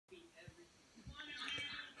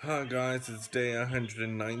Hi guys, it's day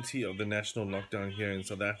 190 of the national lockdown here in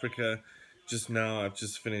South Africa. Just now, I've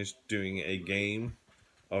just finished doing a game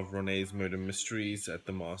of Renee's Murder Mysteries at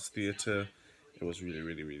the Mars Theatre. It was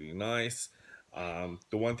really nice.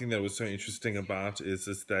 The one thing that was so interesting about is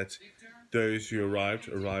that those who arrived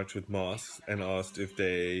with masks and asked if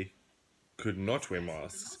they could not wear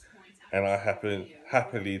masks, and I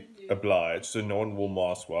happily obliged. So no one wore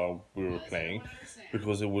masks while we were playing,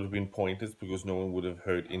 because it would have been pointless because no one would have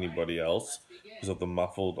heard anybody else because of the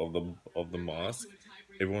muffled of the mask.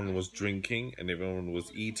 Everyone was drinking and everyone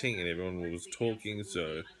was eating and everyone was talking.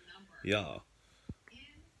 So yeah,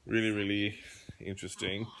 really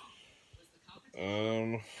interesting.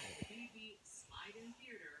 Um,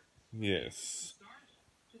 yes.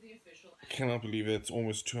 Cannot believe it's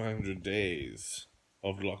almost 200 days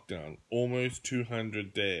of lockdown. Almost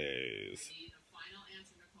 200 days.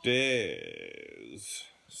 Days.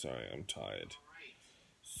 Sorry, I'm tired.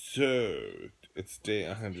 So, it's day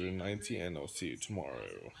 190 and I'll see you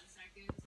tomorrow.